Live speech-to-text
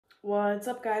What's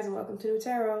up, guys, and welcome to New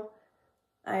Tarot.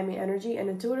 I am an energy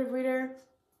and intuitive reader,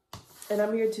 and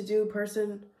I'm here to do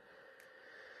person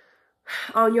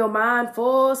on your mind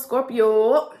for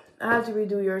Scorpio. I have to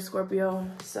redo your Scorpio,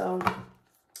 so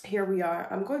here we are.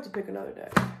 I'm going to pick another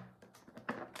deck.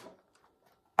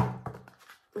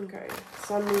 Okay,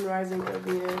 Sun, Moon, Rising, or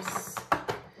Venus.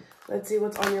 Let's see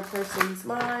what's on your person's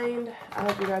mind. I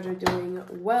hope you guys are doing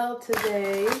well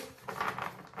today.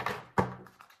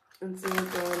 Let's see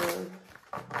what's going on.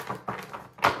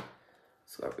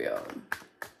 Scorpio.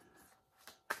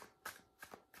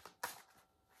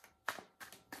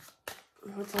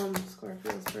 What's on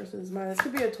Scorpio's person's mind? This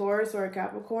could be a Taurus or a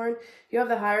Capricorn. You have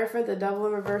the Hierophant, the Devil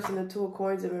in reverse, and the Two of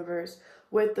Coins in reverse,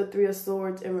 with the Three of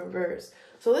Swords in reverse.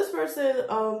 So this person,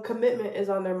 commitment is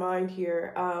on their mind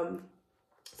here.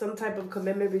 Some type of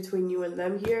commitment between you and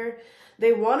them here.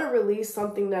 They want to release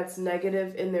something that's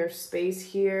negative in their space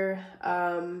here.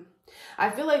 I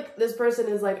feel like this person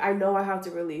is like, I know I have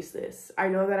to release this. I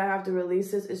know that I have to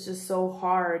release this. It's just so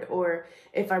hard. Or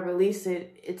if I release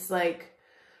it, it's like,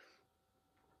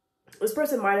 this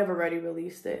person might have already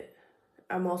released it.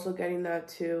 I'm also getting that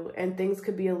too. And things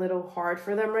could be a little hard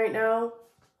for them right now.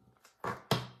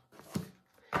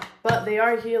 But they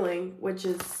are healing, which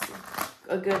is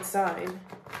a good sign.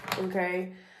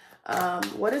 Okay.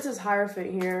 What is this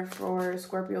Hierophant here for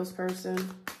Scorpio's person?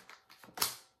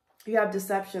 You have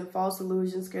deception, false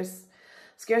illusions,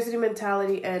 scarcity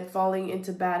mentality, and falling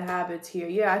into bad habits here.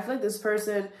 Yeah, I feel like this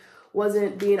person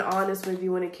wasn't being honest with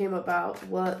you when it came about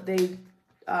what they,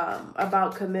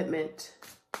 about commitment.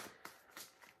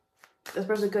 This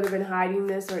person could have been hiding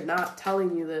this or not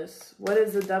telling you this. What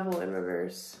is the Devil in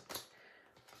reverse?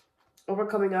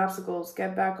 Overcoming obstacles,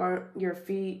 get back on your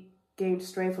feet, gain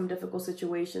strength from difficult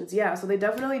situations. Yeah, so they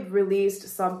definitely released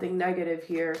something negative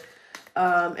here.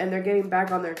 And they're getting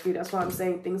back on their feet. That's why I'm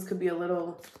saying things could be a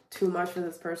little too much for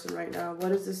this person right now.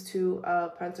 What is this Two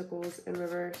of Pentacles in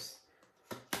reverse?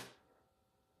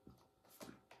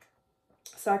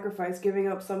 Sacrifice, giving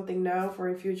up something now for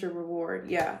a future reward.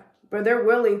 Yeah, but they're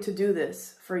willing to do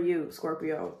this for you,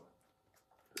 Scorpio.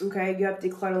 Okay, you have to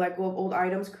declutter, let go of old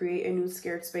items, create a new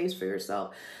scared space for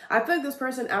yourself. I feel like this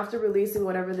person, after releasing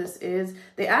whatever this is,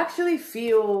 they actually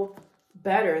feel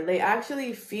better. They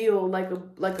actually feel like a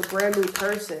brand new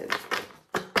person.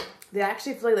 They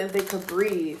actually feel like they could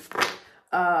breathe.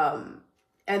 And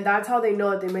that's how they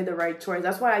know that they made the right choice.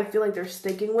 That's why I feel like they're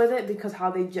sticking with it, because how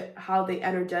they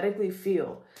energetically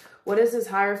feel. What is this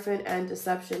Hierophant and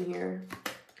deception here?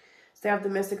 Stay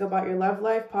optimistic about your love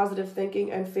life. Positive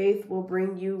thinking and faith will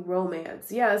bring you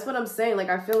romance. Yeah, that's what I'm saying. Like,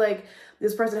 I feel like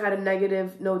this person had a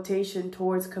negative notation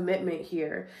towards commitment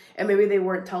here. And maybe they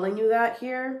weren't telling you that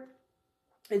here.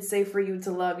 It's safe for you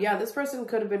to love. Yeah, this person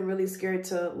could have been really scared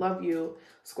to love you,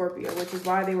 Scorpio, which is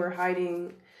why they were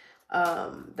hiding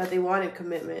that they wanted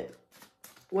commitment.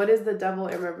 What is the Devil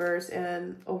in reverse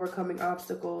and overcoming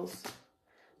obstacles?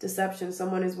 Deception.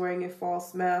 Someone is wearing a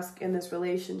false mask in this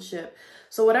relationship.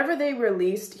 So whatever they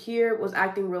released here was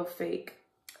acting real fake.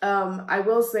 I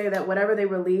will say that whatever they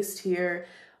released here,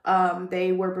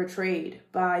 they were betrayed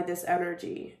by this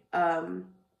energy.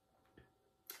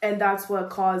 And that's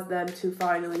what caused them to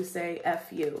finally say, F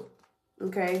you.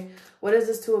 Okay. What is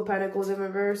this Two of Pentacles in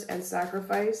reverse and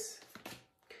sacrifice?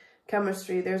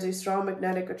 Chemistry. There's a strong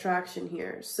magnetic attraction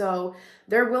here. So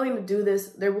they're willing to do this.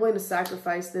 They're willing to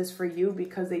sacrifice this for you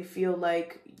because they feel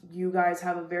like you guys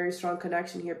have a very strong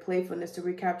connection here. Playfulness, to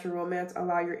recapture romance,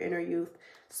 allow your inner youth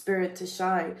spirit to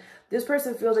shine. This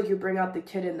person feels like you bring out the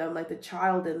kid in them, like the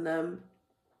child in them.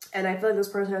 And I feel like this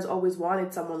person has always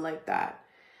wanted someone like that.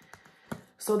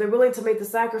 So they're willing to make the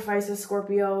sacrifices,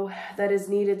 Scorpio, that is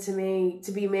needed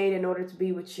to be made in order to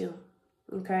be with you.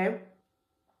 Okay?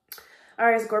 All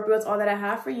right, Scorpio, that's all that I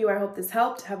have for you. I hope this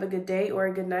helped. Have a good day or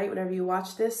a good night whenever you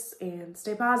watch this, and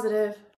stay positive.